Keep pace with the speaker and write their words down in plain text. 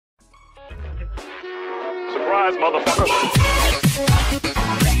ass motherfucker.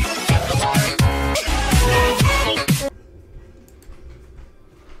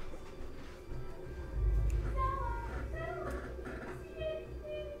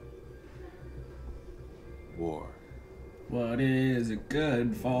 War. What is it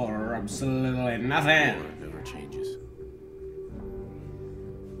good for? Absolutely nothing. War never changes.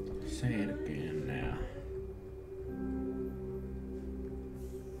 Say it again now.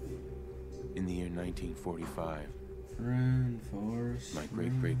 In the year 1945, Run, Forrest. my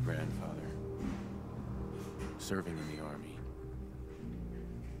great-great-grandfather, serving in the army,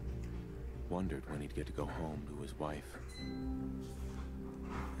 wondered when he'd get to go home to his wife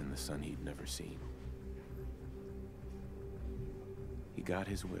and the son he'd never seen. He got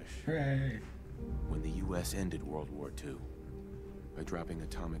his wish Hooray. when the U.S. ended World War II by dropping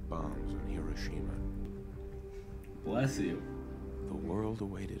atomic bombs on Hiroshima. Bless you. The world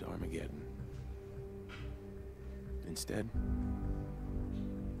awaited Armageddon. Instead,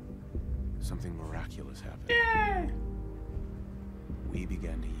 something miraculous happened. Yay! We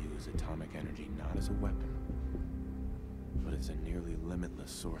began to use atomic energy not as a weapon, but as a nearly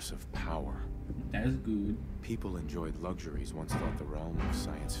limitless source of power. That's good. People enjoyed luxuries once thought the realm of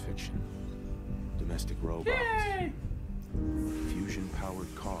science fiction. Domestic robots, Yay!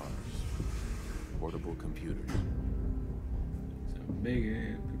 fusion-powered cars, portable computers. So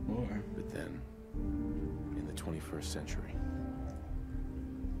big boy. But then, in the 21st century,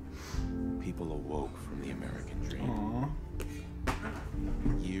 people awoke from the American dream. Aww.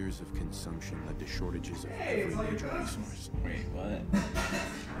 Years of consumption led to shortages of every major resource. Wait, what?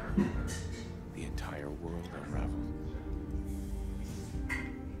 The entire world unraveled.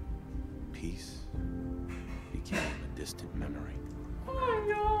 Peace became a distant memory. Oh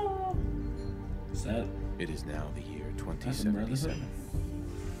no! Is that? It is now the year That's a brotherhood? 2077.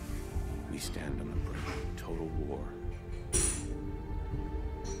 We stand on the brink of total war.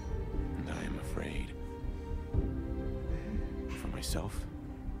 And I am afraid. For myself.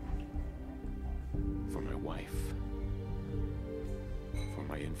 For my wife. For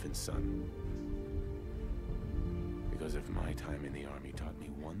my infant son. Because if my time in the army taught me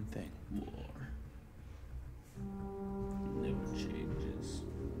one thing, War. Never changes.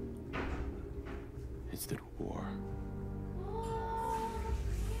 it's that war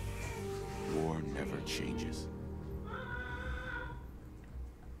never changes.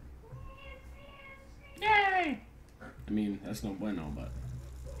 Yay! I mean, that's no bueno, but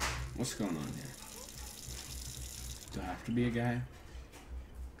what's going on here? Do I have to be a guy?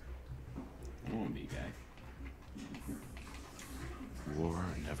 I don't want to be a guy. War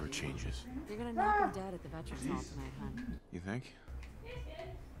never changes. You're gonna knock him dead at the Veterans Hall tonight, hon. You think?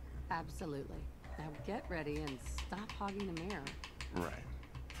 Absolutely. Now get ready and stop hogging the mirror. Right.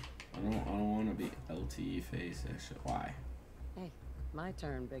 I don't want to be LTE face. Actually, why? Hey, my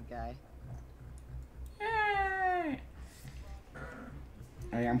turn, big guy. Yay!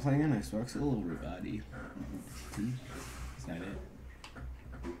 Hey, I'm playing on Xbox. Hello, everybody. Is that it?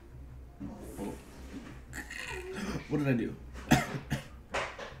 Oh. What did I do?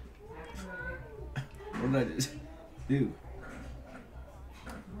 What did I just do?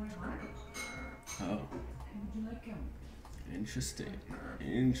 Oh. Interesting.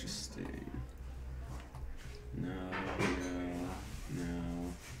 Interesting. No, no,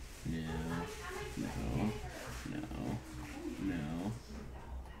 no, no, no, no, no,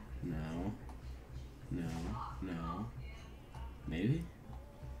 no, no, no. Maybe?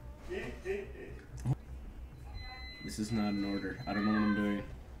 Oh. This is not in order. I don't know what I'm doing.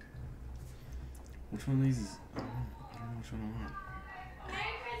 Which one of these is... I don't know which one I want.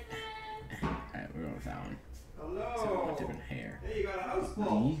 Alright, we're going with that one. Hello. So I want different hair. Hey, you got a house D.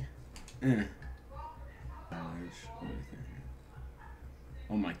 full. Large. What do you think?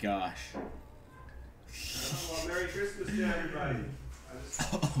 Oh my gosh. Well, Merry Christmas to everybody.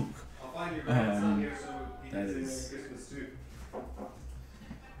 Oh. I'll find your grandson here so he that can is- say Merry Christmas too.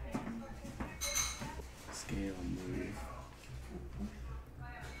 Scale move.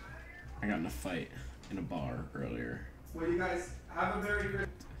 I got in a fight in a bar earlier. Well, you guys have a Merry Christmas.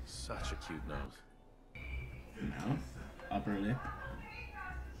 Such a cute nose. Mouth, upper lip.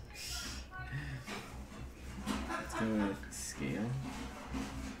 Let's go with scale.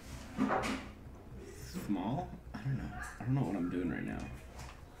 Small? I don't know. I don't know what I'm doing right now.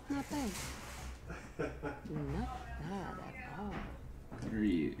 Not bad. Not bad at all. What are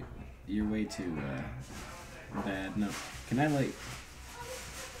you? You're way too bad. No. Can I like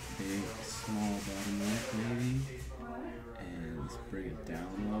big, small bottom lip maybe? And let's bring it down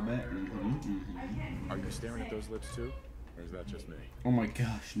a little bit. Are you staring at those lips too? Or is that just me? Oh my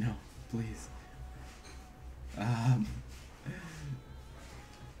gosh, no. Please.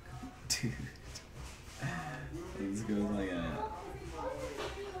 Dude. Let's go with like a.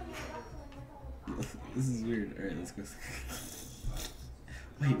 This is weird. Alright, let's go.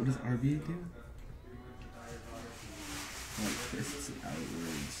 Wait, what does RB do? Like twists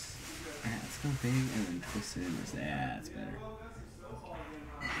outwards. Yeah, let's go big and then twist it inwards. Yeah, that's better.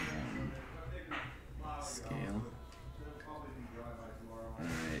 Scale.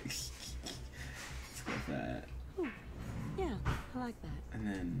 Alright. Let's go with that. Ooh, yeah, I like that. And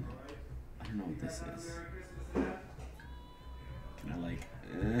then, I don't know what this is. Can I like,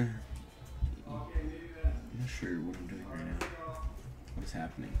 I'm not sure what I'm doing right now. What is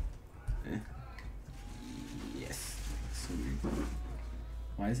happening? Yes. So weird.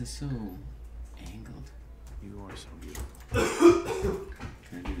 Why is it so angled? You are so beautiful.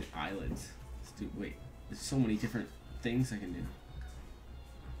 Can I do the eyelids? Let's do, wait, there's so many different things I can do.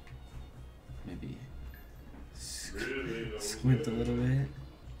 Maybe squint a little bit.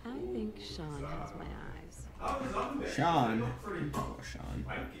 I think Sean has my eyes. Sean? Oh, Sean.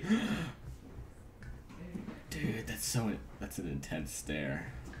 Dude, that's an intense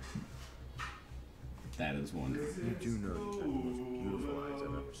stare. That is one. You do know you have the most beautiful eyes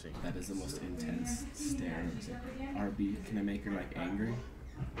I've ever seen. That is the most intense stare I've ever seen. RB, can I make her like angry?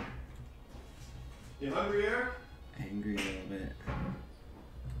 You hungry, Eric? Angry a little bit.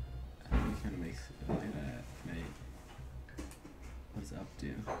 Kind of makes it like that. Can I, what does up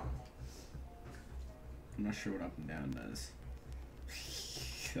do? I'm not sure what up and down does.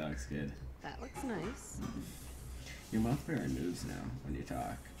 That looks good. That looks nice. Your mouth barely moves now when you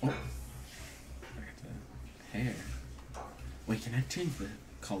talk. Oh! I got the hair. Wait, can I change the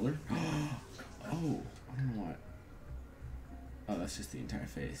color? Oh! I don't know what. Oh, that's just the entire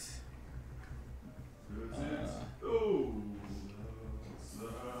face.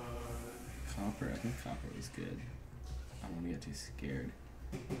 Copper, I think copper was good. I don't want to get too scared.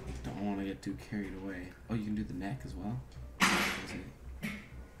 Don't want to get too carried away. Oh, you can do the neck as well?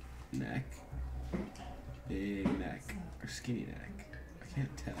 Neck. Big neck. Or skinny neck. I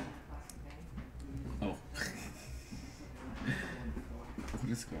can't tell. Oh. What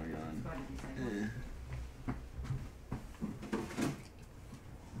is going on?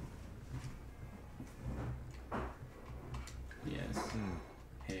 Yes.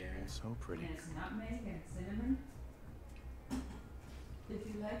 Hair. So pretty. And it's nutmeg and cinnamon. If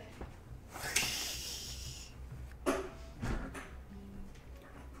you like.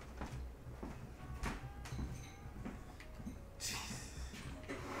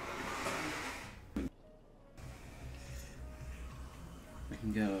 We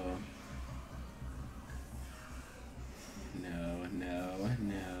can go. No.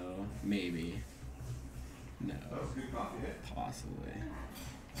 Maybe. No. That was good coffee, eh? Possibly.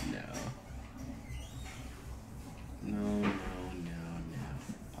 No.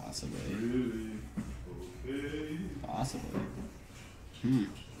 Possibly. Really? Okay. Possibly. I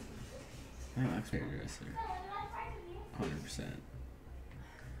like hairdresser. 100%.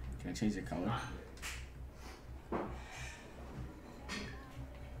 Can I change the color? Oh,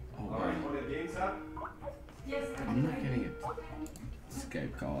 Alright, you want a game set? Yes, I'm not getting a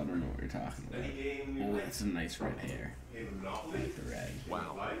Skype call. I don't know what you're talking about. Any game you Oh, like? that's a nice red hair. Game of I Monopoly? like the red.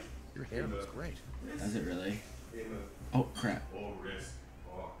 Wow. Life? Your hair looks great. Does it really? Game Oh, crap. of all risk.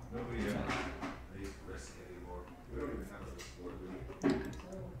 Oh, nobody plays risk anymore. We don't even have a risk board, do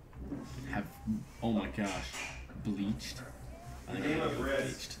we? Have, oh my gosh. Bleached? I think Game I'm of gonna go Red.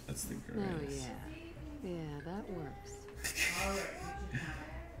 bleached. That's the Oh, greatest. yeah. Yeah, that works.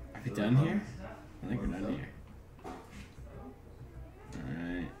 Are we done here? I think we're done here.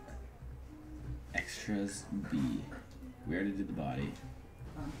 Alright. Extras B. We already did the body.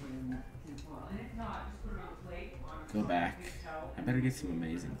 Go back. I better get some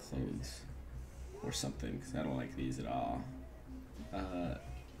amazing clothes. Or something, because I don't like these at all.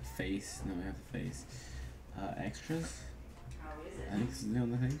 Face. No, we have the face. Extras. I think this is the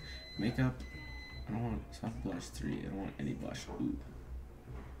only thing. Makeup. I don't want soft blush 3. I don't want any blush. Ooh.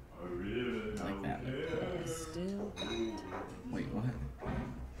 I like that. Still got Wait, what?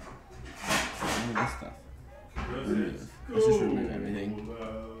 All of this stuff. Remove. Let's just remove everything.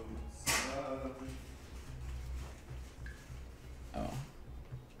 Oh.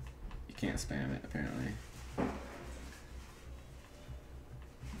 You can't spam it, apparently.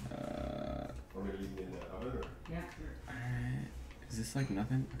 Alright. Is this like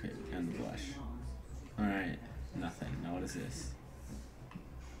nothing? Okay, and the blush. Alright, nothing. Now what is this?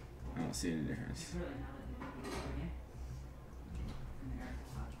 I don't see any difference.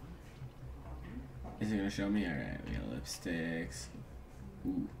 Is it gonna show me? Alright, we got lipsticks.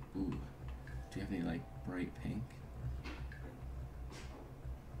 Ooh. Do you have any like bright pink?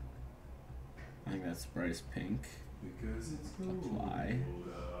 I think that's brightest pink. Because it's Apply.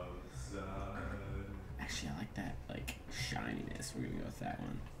 outside. Actually, I like that like shininess. We're gonna go with that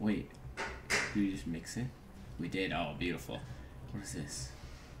one. Wait, do we just mix it? We did. Oh, beautiful. What is this?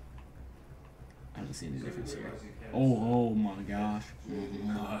 I don't see any difference here. Oh my gosh. Oh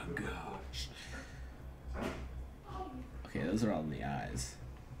my gosh. Okay, those are all in the eyes.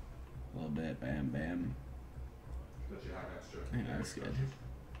 A little bit. Bam, bam. But you have extra. Yeah, that looks good.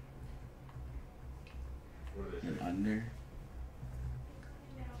 What are they And saying? under.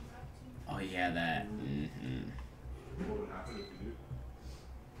 Oh yeah, that. Mm-hmm. What would happen if you do?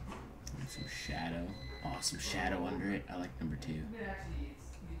 And some shadow. Oh, some shadow under it. I like number 2.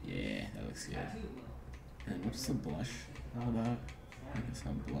 Yeah, that looks good. And what's the blush all about? I guess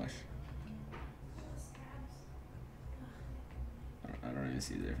I'll blush. I don't even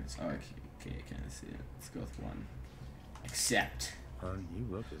see the difference. Oh, okay, I kind of see it. Let's go with 1. Accept. Hon, you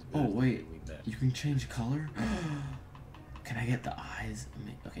look as good Oh, as the wait. day we met. You can change color? Can I get the eyes?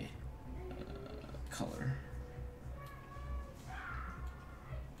 Okay. Color.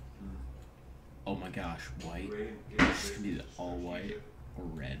 Oh my gosh, white. This could be the all white or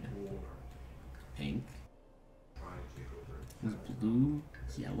red. Pink. There's blue,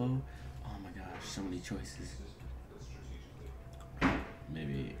 yellow. Oh my gosh, so many choices.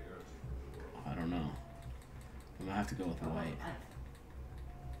 Maybe. I don't know. I'm gonna have to go with white.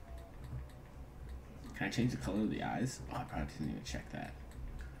 Can I change the color of the eyes? Oh, I probably didn't even check that.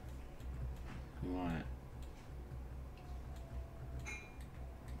 We want.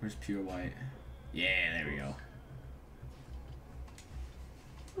 Where's pure white? Yeah, there we go.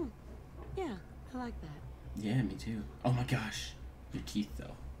 Yeah, I like that. Yeah, me too. Oh my gosh, your teeth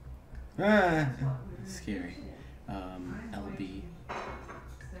though. Ah, scary. LB.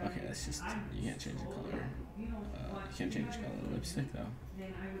 Okay, that's just you can't change the color. You can't change the color of the lipstick though.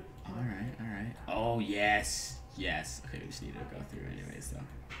 All right. Oh yes. Okay, we just need to go through anyways though.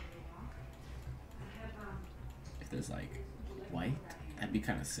 If there's like white, that'd be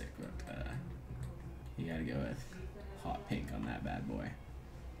kind of sick, but you gotta go with hot pink on that bad boy.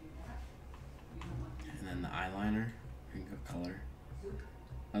 And then the eyeliner, we can go color.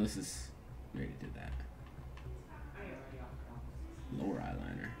 Oh, this is, we already did that. Lower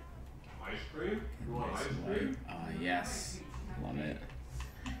eyeliner. Ice cream? You want Nice ice white. cream? Yes, love it.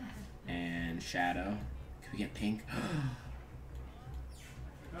 And shadow. Can we get pink?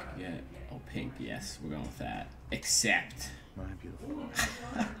 Yeah. Oh, pink. Yes, we're going with that. Accept. My beautiful.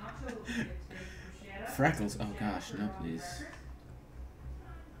 Freckles. Oh gosh, no, please.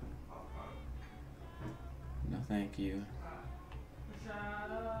 No, thank you.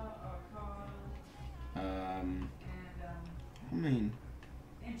 I mean,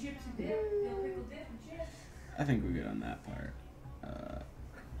 And chips and dip, dill pickle dip and chips. I think we're good on that part.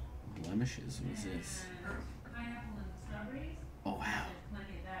 Blemishes. What's this? Pineapple and strawberries. Oh wow. There's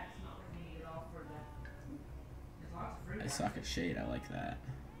plenty of that. It's not what we need at all for the. There's lots of fruit. I suck at shade. I like that.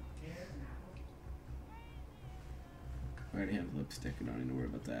 Pears and apples. We already have lipstick. We don't need to worry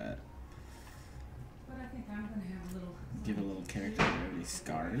about that. But I think I'm gonna have a little. Give a little character. Do we have any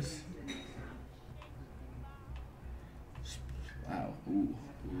scars? Wow. Ooh.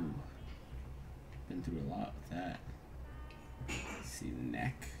 Been through a lot with that. Let's see the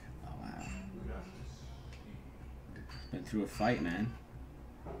neck. Oh wow. Been through a fight, man.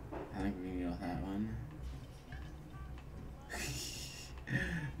 I think we can go with that one.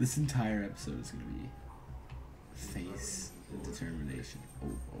 This entire episode is gonna be face and determination.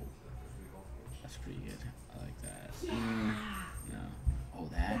 Oh. That's pretty good. I like that. No. Oh,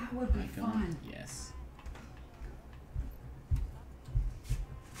 that? That would be Icon? fun. Yes.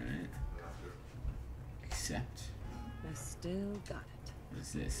 Alright. Accept. I still got it. What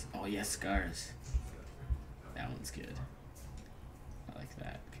is this? Oh, yes, scars. That one's good. I like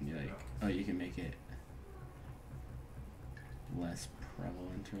that. Can you, like... Oh, you can make it less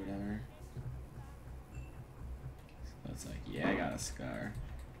prevalent or whatever. So it's like, yeah, I got a scar.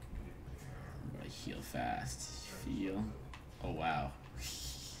 But I heal fast. Feel. Oh, wow.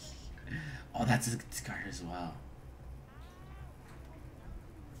 Oh, that's a good scar as well.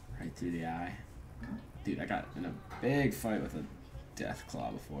 Right through the eye. Dude, I got in a big fight with a death claw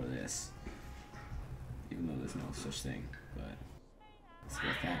before this. Even though there's no such thing. But let's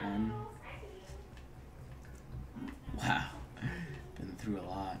get that one. Wow. Been through a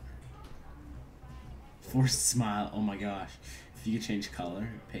lot. Forced smile. Oh my gosh. If you could change color,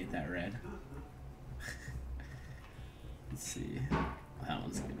 paint that red. Let's see. That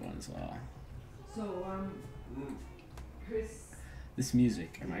one's a good one as well. So, Chris. This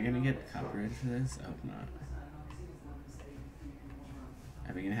music, am I gonna get copyrighted for this? I hope not.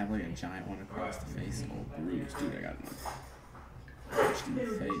 Are we gonna have like a giant one across the face? Oh, Bruce, dude, I got enough. Punched in the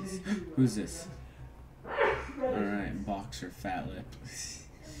face. Who's this? Alright, boxer fat lip.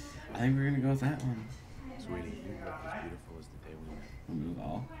 I think we're gonna go with that one. Sweetie, you look as beautiful as the day we met. We'll move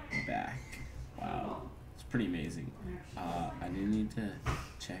all back. Wow. It's pretty amazing. I do need to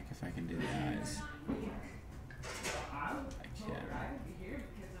check if I can do the eyes. I can.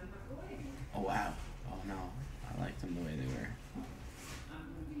 Oh wow. Oh no. I like them the way they were.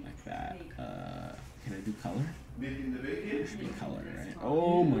 Like that. Can I do color? There should be color, right?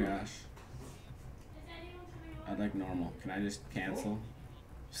 Oh my gosh. I'd like normal. Can I just cancel?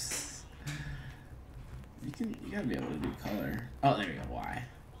 You gotta be able to do color. Oh, there you go. Why?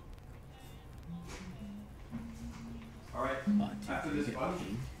 Alright, But after you this get bunch,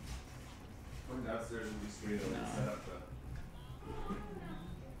 pink. come downstairs and be straight over and set up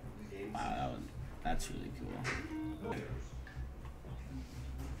the games. Wow, that's really cool.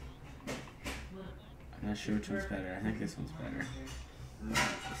 I'm not sure which one's better. I think this one's better.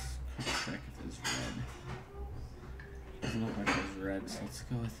 Let's check if it's red. Doesn't look like it's red, so let's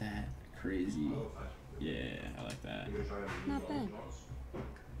go with that. Crazy. Yeah, I like that. Not bad.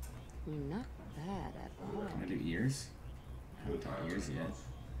 Not bad at all. Can I do ears? I haven't done ears yet.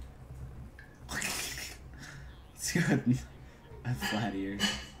 It's good. A flat ear,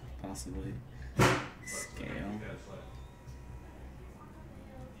 possibly. Scale.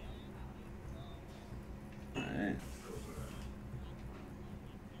 Alright.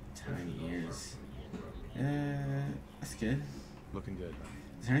 Tiny ears. That's good. Looking good.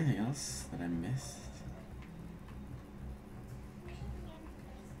 Is there anything else that I missed?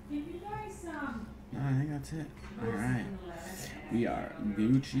 Can you guys, No, I think that's it. Alright. We are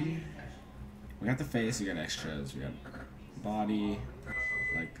Gucci. We got the face, we got extras, we got body.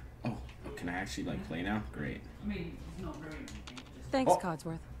 Like, oh, can I actually like play now? Great. I mean, it's not very. Thanks, Oh.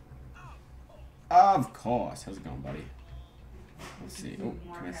 Codsworth. Of course. How's it going, buddy? Let's see. Oh,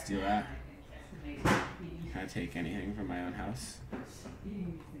 can I steal that? Can I take anything from my own house?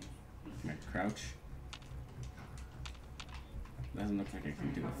 Can I crouch? Doesn't look like I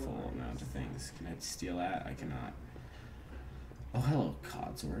can do a full amount of things. Can I steal that? I cannot. Oh, hello,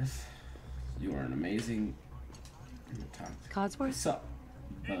 Codsworth. You are an amazing... Codsworth? What's up,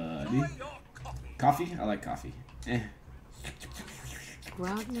 buddy? Coffee? I like coffee. Eh.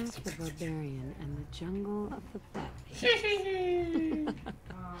 Grognos the Barbarian and the Jungle of the Bat.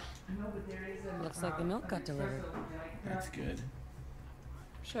 Looks like the milk got delivered. That's good.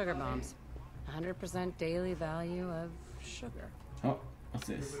 Sugar bombs. 100% daily value of sugar. Oh, what's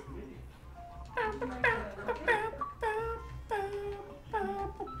this?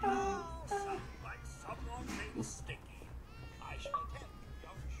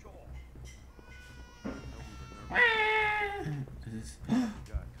 Is this?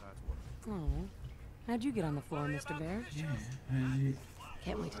 Oh, how'd you get on the floor, Mr. Bear? Yeah. how did you-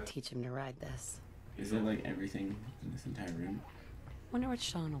 Can't wait to teach him to ride this. Is it like everything in this entire room? Wonder what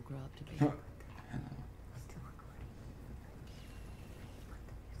Sean will grow up to be. Hello.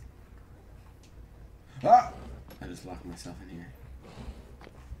 Ah! I just locked myself in here.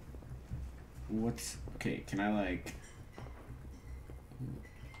 What's okay? Can I like?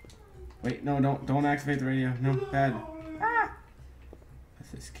 Wait, no, don't activate the radio. No, bad. Ah!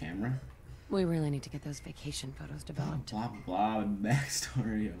 That's this camera. We really need to get those vacation photos developed. Blah blah blah.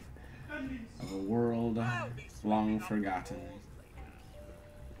 Backstory of a world long forgotten.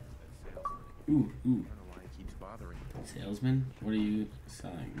 Ooh, ooh. I don't know why he keeps bothering you. Salesman, what are you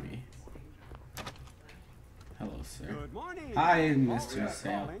selling me? Hello, sir. Good morning. Hi, Oh, Mr. yeah,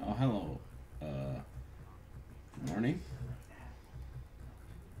 Sale. calling. Oh, hello. Good morning.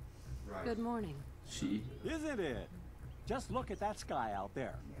 Right. Good morning. She. Isn't it? Just look at that sky out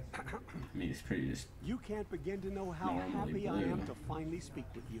there. I mean, it's pretty just. You can't begin to know how Normally happy I am blue. to finally speak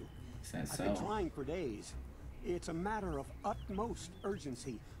with you. Is that I've been so? trying for days. It's a matter of utmost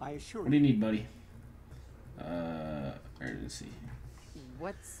urgency, I assure What do you. you need, buddy? Urgency.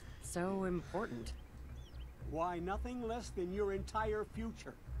 What's so important? Why, nothing less than your entire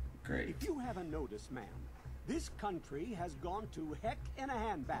future. Great. If you haven't noticed, ma'am, this country has gone to heck in a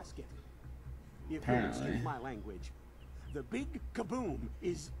handbasket. If you'll Apparently. excuse my language, the big kaboom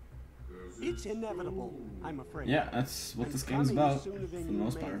is... It's inevitable, I'm afraid. Yeah, that's what And this game's coming about, sooner for than the you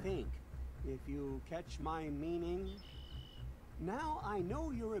most may part. think, if you catch my meaning. Now I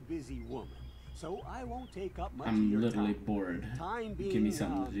know you're a busy woman, so I won't take up much of I'm your literally time. bored. Time being Give me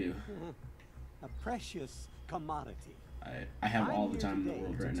something to do. a precious commodity. I have all the I'm time in the here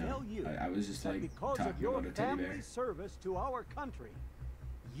world today right to now. tell you I was just that like because of talking your about a teddy bear. family service to our country,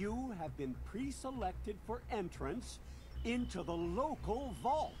 you have been pre-selected for entrance into the local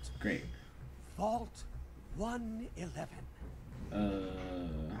vault. Great. Vault 111.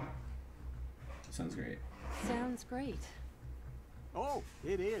 Sounds great. Sounds great. Oh,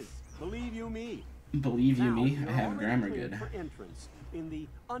 it is. Believe you me. Believe you Now, me, you're I have already grammar cleared good. for entrance in the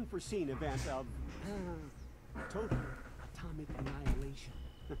unforeseen event of total atomic annihilation.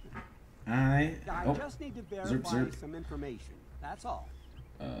 I I just need to verify Zerp, zerp. some information. That's all.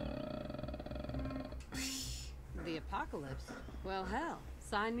 The apocalypse. Well, hell,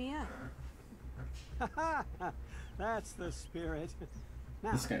 sign me up. That's the spirit.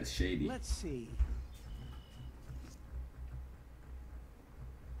 Now, This guy's shady. let's see.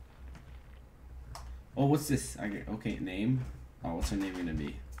 Oh, what's this? Okay, name. Oh, what's her name gonna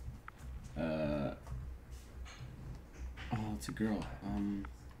be? Oh, it's a girl.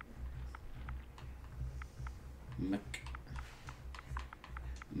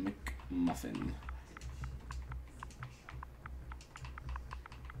 McMuffin.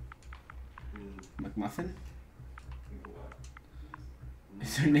 McMuffin?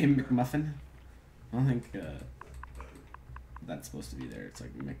 Is her name McMuffin? I don't think that's supposed to be there. It's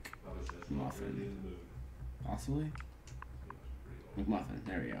like McMuffin. Possibly? McMuffin.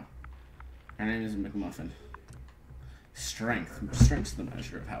 There we go. Her name is McMuffin. Strength. Strength's the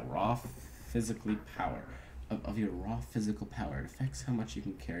measure of how raw physically power. Of your raw physical power. It affects how much you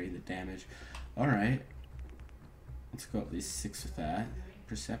can carry the damage. Alright. Let's go at least 6 with that.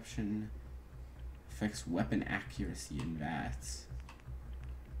 Perception affects weapon accuracy and VATS.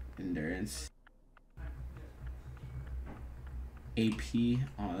 Endurance. AP.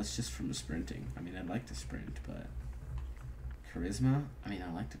 Oh, that's just from sprinting. I mean, I'd like to sprint, but charisma. I mean,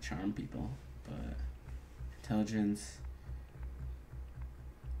 I like to charm people, but intelligence.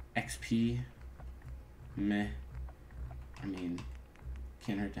 XP. Meh. I mean,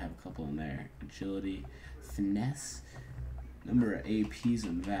 can't hurt to have a couple in there. Agility. Finesse. Number of APs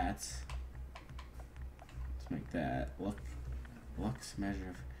and VATS. Let's make that. Luck's measure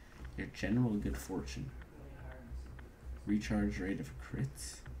of your general good fortune. Recharge rate of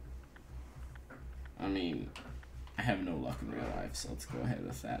crits. I mean, I have no luck in real life, so let's go ahead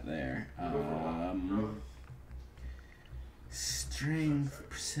with that there. Strength,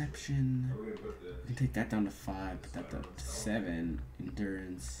 perception. We can take that down to 5, put that down to 7.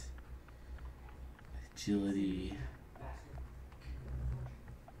 Endurance, agility,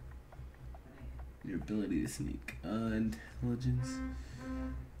 your ability to sneak, intelligence.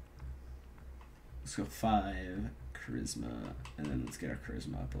 Let's go 5, charisma, and then let's get our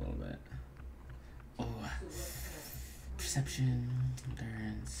charisma up a little bit. Oh, perception,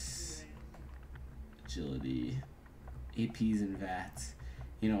 endurance, agility, APs and VATS.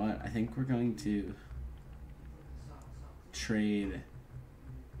 You know what? I think we're going to trade.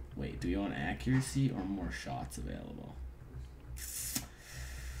 Wait, do we want accuracy or more shots available?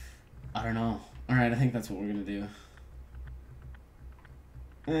 I don't know. Alright, I think that's what we're gonna do.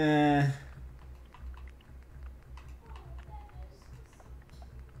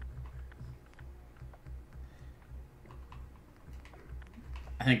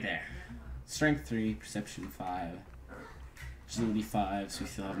 I think there. Strength 3, perception 5, agility 5, so we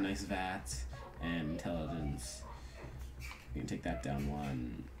still have nice VATS, and intelligence. We can take that down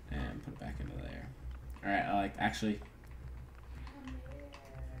 1 and put it back into there. Alright, I like, actually,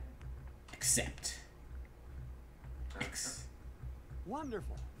 accept. X.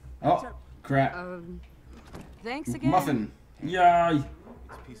 Wonderful. Oh, crap. Thanks again. Muffin. Yay.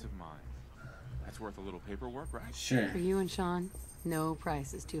 It's peace of mind. That's worth a little paperwork, right? Sure. For you and Sean, no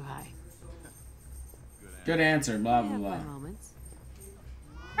price is too high. Good answer, blah, I blah, have blah. my moments.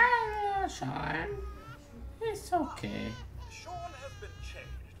 Sean. It's okay. Sean has been changed,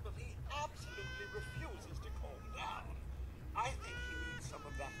 but he absolutely refuses to calm down. I think he needs some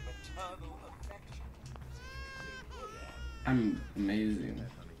of that maternal affection. I'm amazing.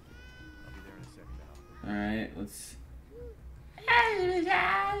 I'll be there in a second now. Alright, let's. My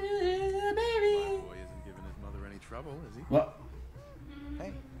Baby. boy isn't giving his mother any trouble, is he? What? Hey,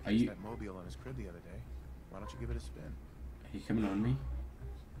 Are fixed you- that mobile on his crib the other day. Why don't you give it a spin? Are you coming on me?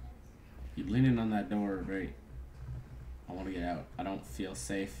 You're leaning on that door, right? I want to get out. I don't feel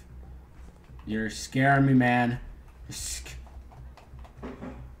safe. You're scaring me, man. You're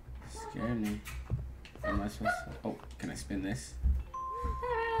scaring me. Am I supposed to? Oh, can I spin this?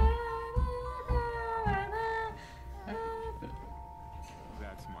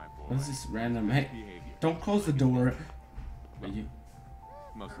 That's my boy. What is this random? Hey, Behavior. don't close the door. Will you?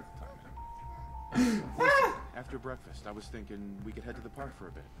 Most of the time. Listen, After breakfast, I was thinking we could head to the park for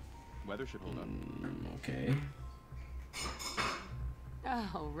a bit. Weather should hold up. Okay.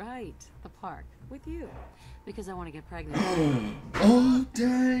 Oh, right. The park. With you. Because I want to get pregnant. Oh,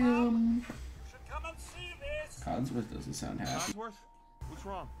 damn. Should come and see this. Codsworth doesn't sound happy. Codsworth? What's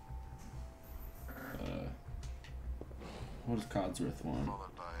wrong? What does Codsworth want?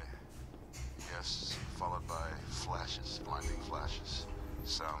 Followed by flashes, blinding flashes,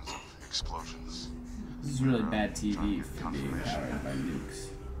 sounds of explosions. This is really bad TV for being powered by nukes.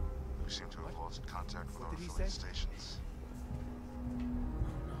 We seem to have lost contact with our affiliate stations. We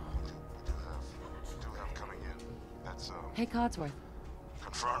do have coming in. That's Hey, Codsworth.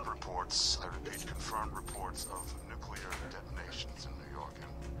 confirmed reports. I repeat, confirmed reports of nuclear detonations in New York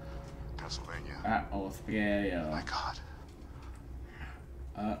and Pennsylvania. Uh-oh, yeah. My God.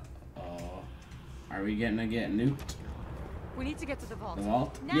 Uh-oh. Are we gonna get nuked? We need to get to the vault. The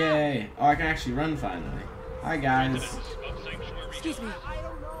vault? Now. Yay! Oh, I can actually run finally. Hi, guys. Excuse me. I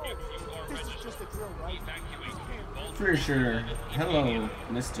don't know. This is just a drill, right? For sure. Hello,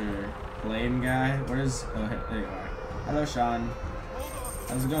 Mr. Blame guy. Where's... Oh, there you are. Hello, Sean.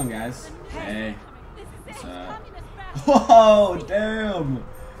 How's it going, guys? Hey. What's up? Whoa, damn!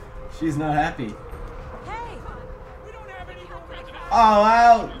 She's not happy. Hey! Oh,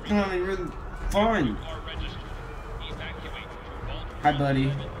 wow! Honey, you're fine. Hi,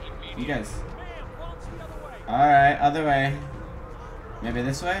 buddy. You guys. Alright, other way. Maybe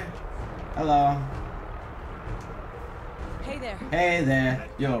this way? Hello. Hey there. Hey there,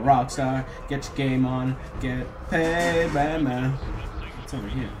 you're a rock star. Get your game on. Get paid right now. What's over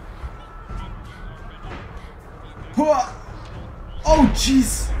here? Hua! Oh,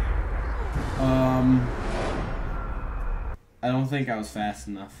 jeez! I don't think I was fast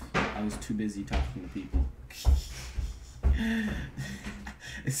enough. I was too busy talking to people.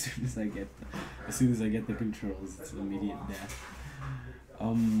 as soon as I get the controls, it's immediate death.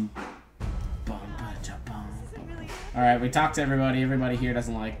 All right, we talked to everybody. Everybody here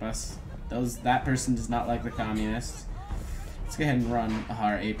doesn't like us. That person does not like the communists. Let's go ahead and run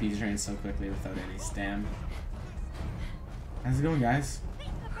our AP train so quickly without any stam. How's it going, guys?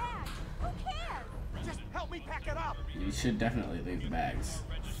 Just help me pack it up. You should definitely leave the bags.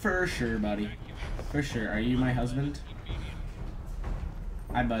 For sure, buddy. For sure. Are you my husband?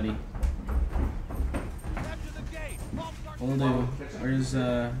 Hi, buddy. Will do. Where's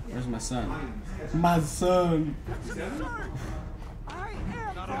my son? My son. I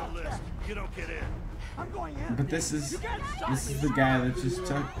am. Not on the list. You don't get in. I'm going in. But this is the guy that just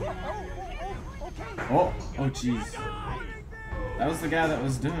took. Oh, jeez. That was the guy that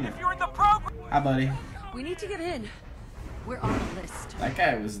was doing it. You're in the program. Hi, buddy. We need to get in. We're on the list. That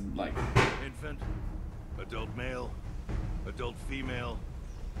guy was like. Infant, adult male, adult female.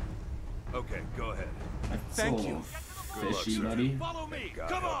 Okay, go ahead. That's Thank a little you. fishy, buddy. Follow me.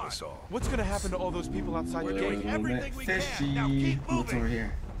 Come on. What's gonna happen to all those people outside the A gate? little everything bit we can. fishy. Now keep What's moving. over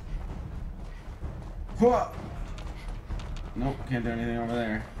here? Whoa. Nope, can't do anything over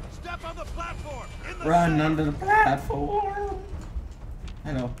there. Step on the platform. In the Run center. under the platform.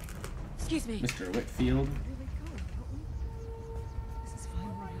 Hello, Excuse me. Mr. Whitfield. This is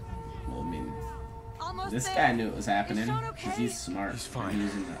finally happening. Well, I mean, Almost this there. guy knew it was happening Is Sean because okay? he's smart. He's fine. And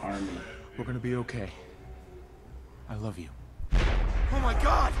he's in the army. We're gonna be okay. I love you. Oh my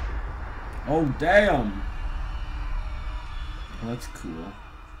God. Oh, damn. Well, that's cool.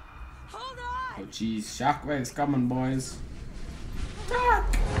 Hold on. Oh, jeez. Shockwave's coming, boys.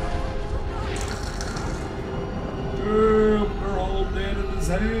 Doc! Damn, they're all dead as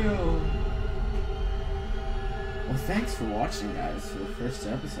hell. Well, thanks for watching, guys, for the first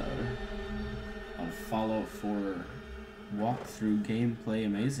episode of Fallout 4 walkthrough gameplay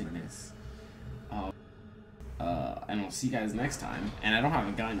amazingness. And I'll see you guys next time. And I don't have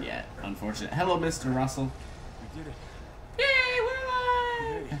a gun yet, unfortunately. Hello, Mr. Russell. We did it. Yay, we're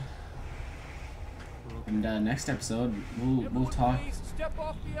alive! And next episode, we'll talk Step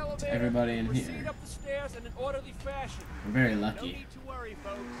off the elevator. to everybody in Proceed here. up the stairs in an orderly fashion. We're very No lucky. need to worry,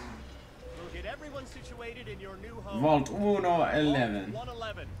 folks. We'll get everyone situated in your new home. Vault 111.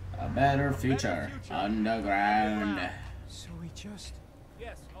 111. A better future underground. So we just.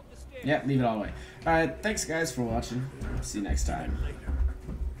 Yes, up the stairs. Yep, leave it all away. Alright, thanks guys for watching. See you next time.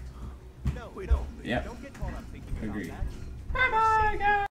 No, we don't. Yep, Don't get caught up thinking about agree. that. Bye bye, guys.